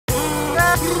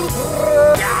Chewy.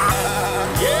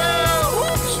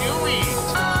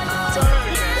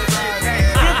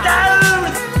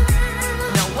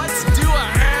 Now let's do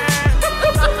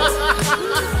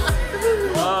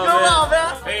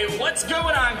Hey, what's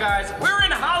going on, guys? We're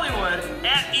in Hollywood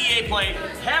at EA Play,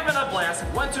 having a blast.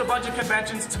 Went to a bunch of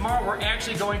conventions. Tomorrow we're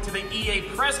actually going to the EA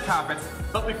press conference.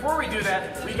 But before we do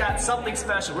that, we got something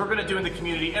special we're gonna do in the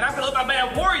community, and I'm gonna let my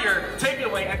man Warrior take it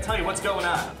away and tell you what's going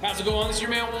on. How's it going? This is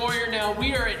your man Warrior. Now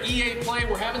we are at EA Play.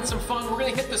 We're having some fun. We're gonna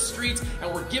hit the streets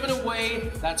and we're giving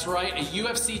away, that's right, a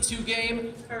UFC 2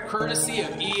 game courtesy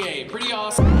of EA. Pretty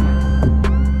awesome.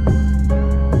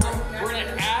 We're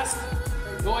gonna ask,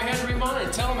 go ahead, Rimon,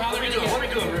 and tell them how they're gonna do it. What are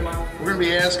we doing, Rimon? We're going to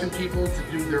be asking people to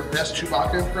do their best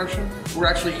Chewbacca impression. We're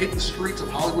actually hitting the streets of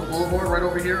Hollywood Boulevard right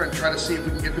over here and try to see if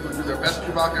we can get people to do their best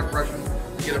Chewbacca impression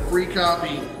to get a free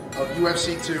copy of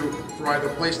UFC 2 for either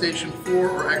PlayStation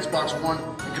 4 or Xbox One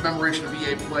in commemoration of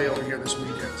EA Play over here this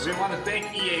weekend. We want to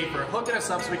thank EA for hooking us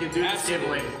up so we can do this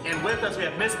giveaway. And with us, we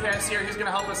have Miss Pass here. He's going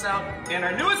to help us out. And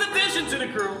our newest addition to the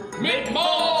crew, Mick Ball!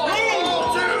 All right,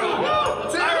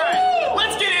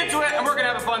 let's get into it, and we're going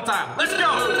to have a fun time. Let's go.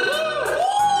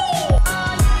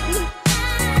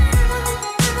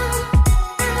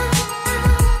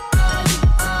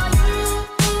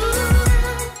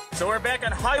 So we're back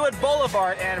on Hollywood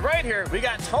Boulevard, and right here we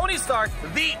got Tony Stark,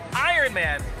 the Iron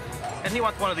Man, and he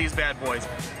wants one of these bad boys.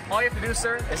 All you have to do,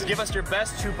 sir, is give us your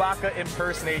best Chewbacca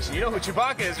impersonation. You know who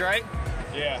Chewbacca is, right?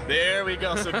 Yeah. There we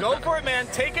go. So go for it, man.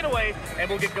 Take it away, and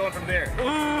we'll get going from there.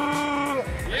 Ooh.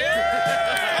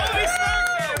 Yeah! Tony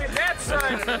Stark, baby. That's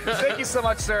right. Thank you so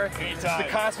much, sir. Anytime. The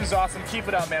costume's awesome. Keep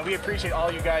it up, man. We appreciate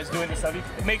all you guys doing this stuff.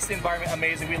 It makes the environment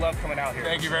amazing. We love coming out here.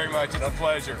 Thank you very much. It's a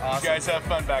pleasure. Awesome. You guys have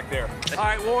fun back there. All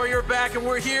right, Warrior back, and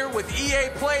we're here with EA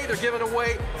Play. They're giving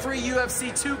away free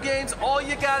UFC 2 games. All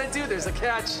you gotta do, there's a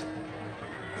catch.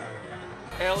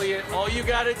 Elliot, all you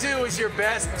gotta do is your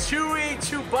best Chewy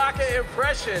Chewbacca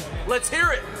impression. Let's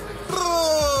hear it.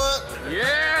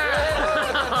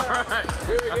 Yeah! All right.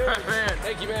 Very good. All right, man.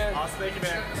 Thank you, man. Awesome. Thank you,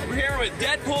 man. We're here with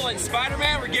Deadpool and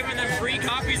Spider-Man. We're giving them free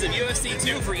copies of UFC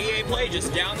 2 for EA Play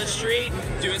just down the street,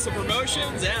 doing some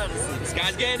promotions. Yeah, this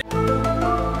guy's getting it.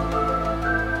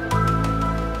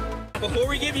 Before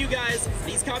we give you guys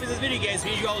these copies of video games, we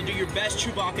need you all to do your best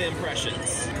Chewbacca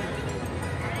impressions.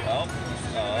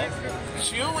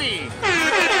 Chewy.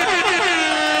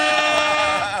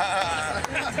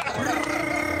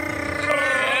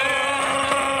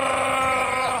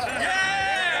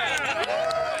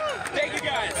 Thank you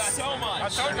guys so much. I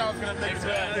told you I was going to take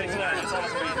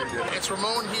It's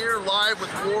Ramon here, live with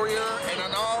Warrior and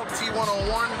Anal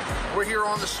T101. We're here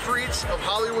on the streets of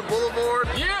Hollywood Boulevard.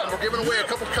 Yeah. We're giving away a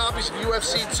couple copies of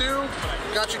UFC 2.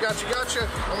 Gotcha.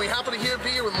 And we happen to be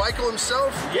here with Michael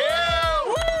himself. Yeah!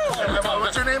 Woo!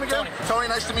 What's your name again? Tony,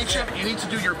 nice to meet you. You need to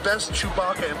do your best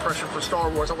Chewbacca impression for Star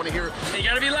Wars. I want to hear it. You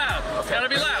gotta be loud. Okay. Gotta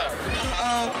be loud.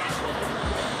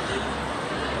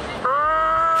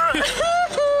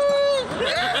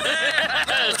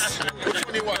 Yes! Which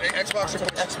one do you want? Xbox or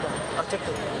Xbox? I'll take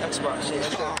the Xbox.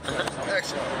 Yeah,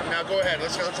 Excellent. Now go ahead.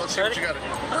 Let's see what you got to do.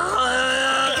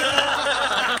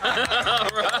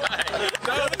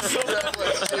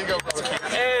 There you go, brother.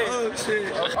 Hey.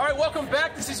 All right, welcome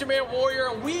back. This is your man Warrior,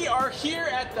 and we are here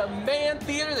at the Man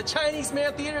Theater, the Chinese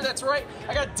Man Theater. That's right.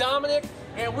 I got Dominic,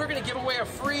 and we're gonna give away a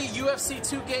free UFC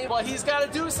 2 game. Well, he's got to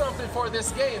do something for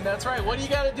this game. That's right. What do you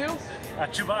got to do? A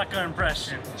Chewbacca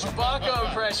impression. Chewbacca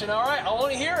impression. All right. I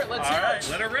want to hear it. Let's hear it.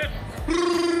 Let it rip.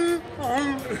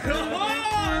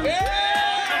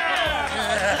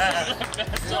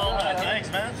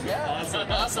 Thanks, man. Yeah.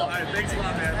 Awesome. All right, thanks a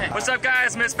lot, man. What's up,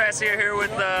 guys? Miss Pass here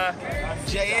with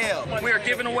JL. We are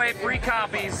giving away free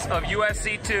copies of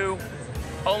UFC 2.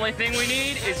 Only thing we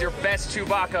need is your best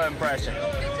Chewbacca impression.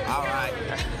 All right.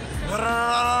 All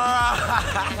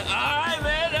right,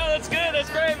 man. No, that's good. That's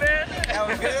great, man. That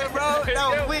was good, bro.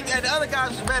 That was weak, and the other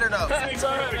guys was better though. It's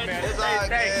all right, man. It's all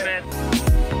Thanks, good. man.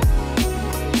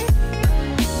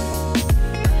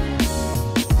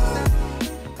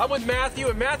 I'm with Matthew,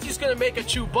 and Matthew's gonna make a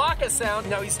Chewbacca sound.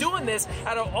 Now he's doing this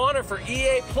out of honor for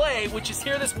EA Play, which is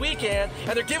here this weekend,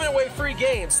 and they're giving away free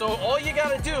games. So all you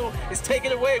gotta do is take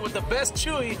it away with the best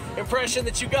Chewy impression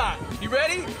that you got. You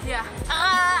ready? Yeah.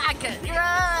 I can.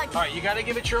 All right, you gotta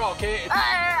give it your all, okay?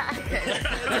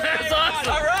 That's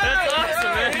awesome. All right. That's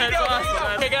awesome, man. Here you That's go. awesome,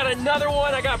 man. Okay, I got another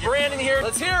one. I got Brandon here.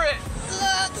 Let's hear it.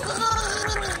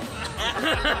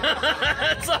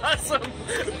 That's awesome.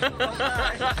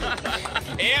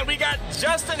 And we got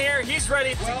Justin here. He's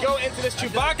ready to go into this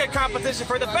Chewbacca competition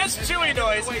for the best Chewy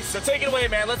noise. So take it away,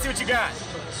 man. Let's see what you got.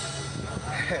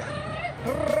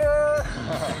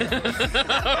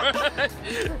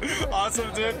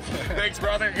 Awesome, dude. Thanks,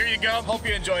 brother. Here you go. Hope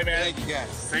you enjoy, man. Thank you, guys.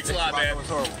 Thanks a lot, man.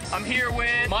 I'm here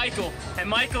with Michael, and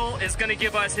Michael is gonna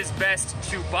give us his best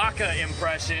Chewbacca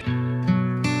impression.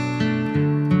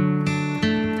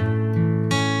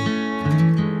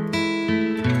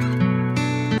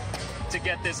 To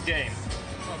get this game.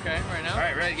 Okay, right now? All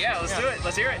right, ready? Yeah, let's do it.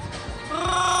 Let's hear it.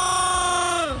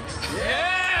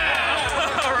 Yeah!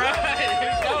 All right, here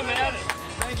you go, man.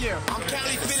 Thank you. I'm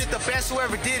Cali Fitted, the best who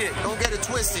ever did it. Don't get it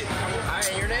twisted. All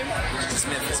right, your name?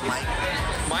 Smith is Mike.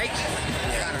 Mike?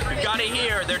 You gotta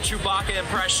hear their Chewbacca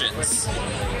impressions. I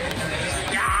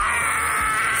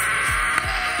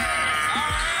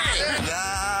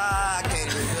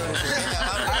can't even do it.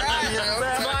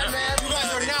 Come on, man. You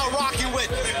guys are now rocking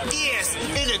with ES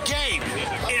in the game.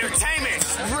 Entertainment.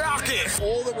 Rock it.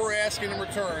 All that we're asking in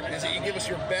return is that you give us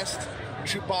your best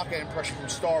Chewbacca impression from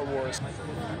Star Wars.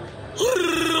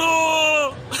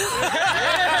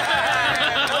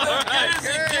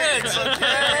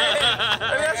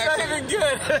 That's not even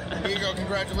good. Here you go,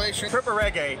 congratulations. Tripper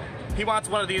Reggae. He wants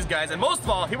one of these guys, and most of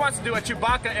all, he wants to do a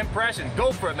Chewbacca impression.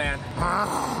 Go for it, man.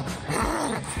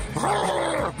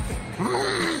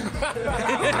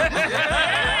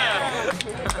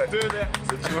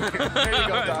 There you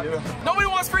go, Doc. Nobody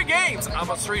wants free games. I'm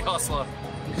a street hustler.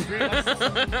 You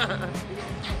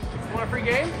want a free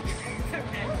game?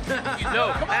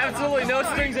 No, absolutely no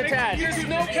strings attached. There's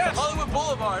no catch. Hollywood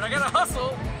Boulevard. I gotta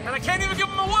hustle, and I can't even give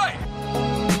them away.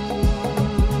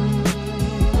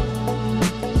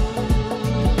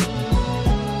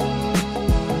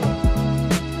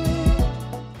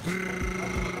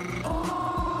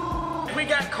 We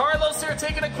got Carlos here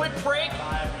taking a quick break,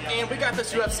 and we got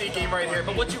this UFC game right here.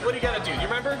 But what do you gotta do? You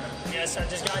remember? Yes, I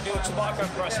just gotta do a Chewbacca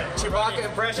impression. Chewbacca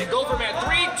impression. Go for it, man.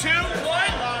 3, 2,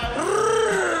 1.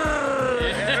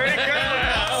 There you go.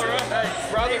 All right.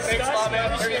 Brother, thanks a lot,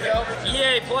 man. Here you go.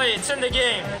 EA Play, it's in the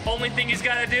game. Only thing he's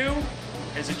gotta do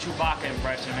is a Chewbacca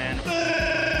impression, man.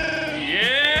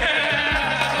 Yeah!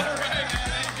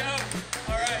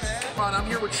 Come on, I'm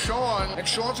here with Sean, and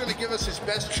Sean's gonna give us his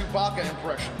best Chewbacca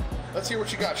impression. Let's hear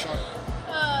what you got, Sean.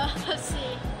 Let's see.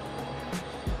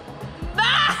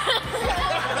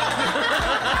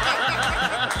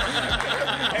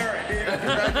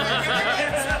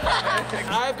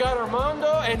 I've got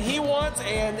Armando, and he wants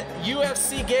an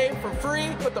UFC game for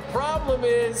free, but the problem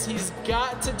is he's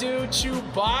got to do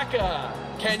Chewbacca.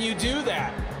 Can you do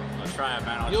that? I'll try it,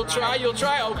 man. You'll try?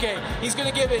 Okay, he's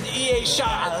gonna give an EA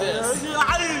shot at this.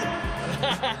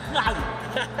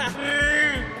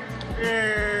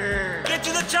 Get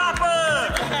to the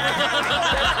chopper!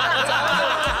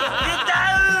 Get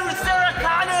down, Sarah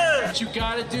Connor! But you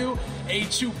gotta do a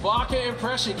Chewbacca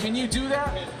impression. Can you do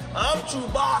that? I'm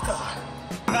Chewbacca.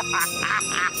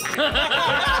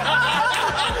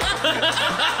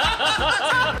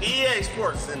 EA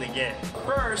Sports in the game.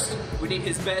 First, we need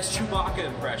his best Chewbacca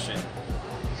impression.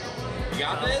 You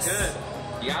got this? Good.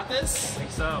 You got this? I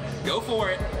think so. Go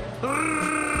for it.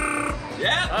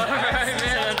 Yeah. All right,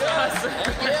 man. Awesome.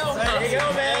 There you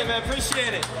go, man. Hey, man,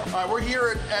 appreciate it. All right, we're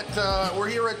here at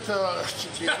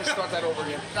let's start that over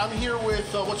again. I'm here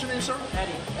with, what's your name, sir?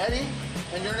 Eddie. Eddie?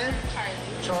 And your name? Charlie.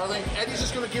 Charlie. Eddie's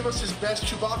just going to give us his best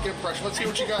Chewbacca impression. Let's see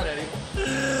what you got, Eddie.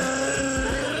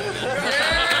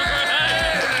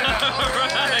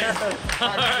 All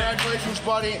right, congratulations,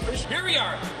 buddy. Here we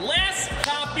are. Last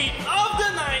copy of the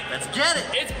night. Let's get it.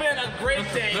 It's been a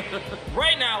great day.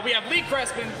 Right now, we have Lee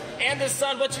Cressman and his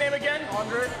son. What's your name again?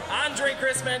 Andre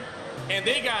Cressman. And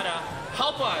they gotta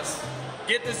help us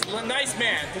get this nice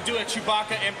man to do a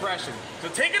Chewbacca impression. So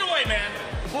take it away, man.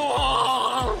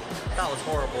 Whoa. That was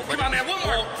horrible. Come on, man. One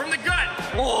more from the gut.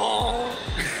 Whoa.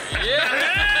 Yeah.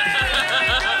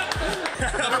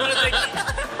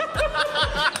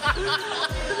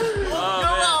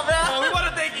 We want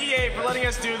to thank EA for letting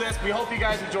us do this. We hope you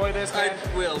guys enjoy this, man.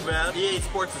 I will, man. EA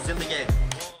Sports is in the game.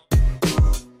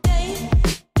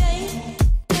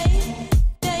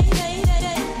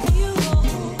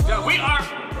 Yeah, we are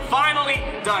finally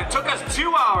done. Took us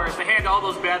 2 hours to hand all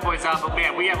those bad boys out, but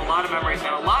man, we have a lot of memories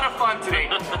and a lot of fun today.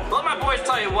 Let my boys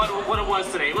tell you what it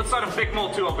was today. Let's start with Big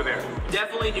Mole 2 over there.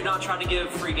 Definitely do not try to give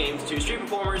free games to street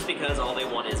performers because all they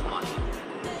want is money.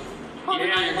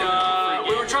 And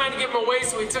we were trying to give them away,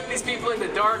 so we took these people into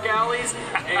dark alleys,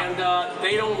 and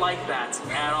they don't like that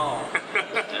at all.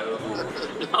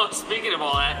 Oh, speaking of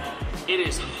all that, it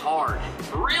is hard,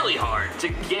 really hard, to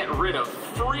get rid of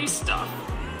free stuff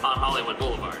on Hollywood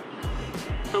Boulevard.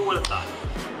 Who would have thought?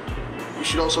 You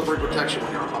should also bring protection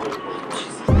when you're on Hollywood Boulevard.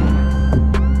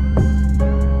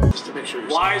 Just to make sure you're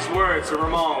Wise words from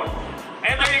Ramon.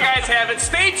 And there you guys have it.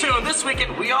 Stay tuned. This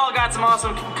weekend, we all got some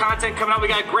awesome content coming up. We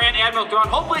got Grand Admiral Thrawn,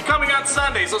 hopefully coming on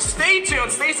Sunday. So stay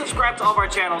tuned. Stay subscribed to all of our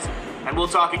channels, and we'll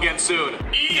talk again soon.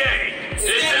 EA is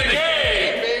in the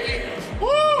game.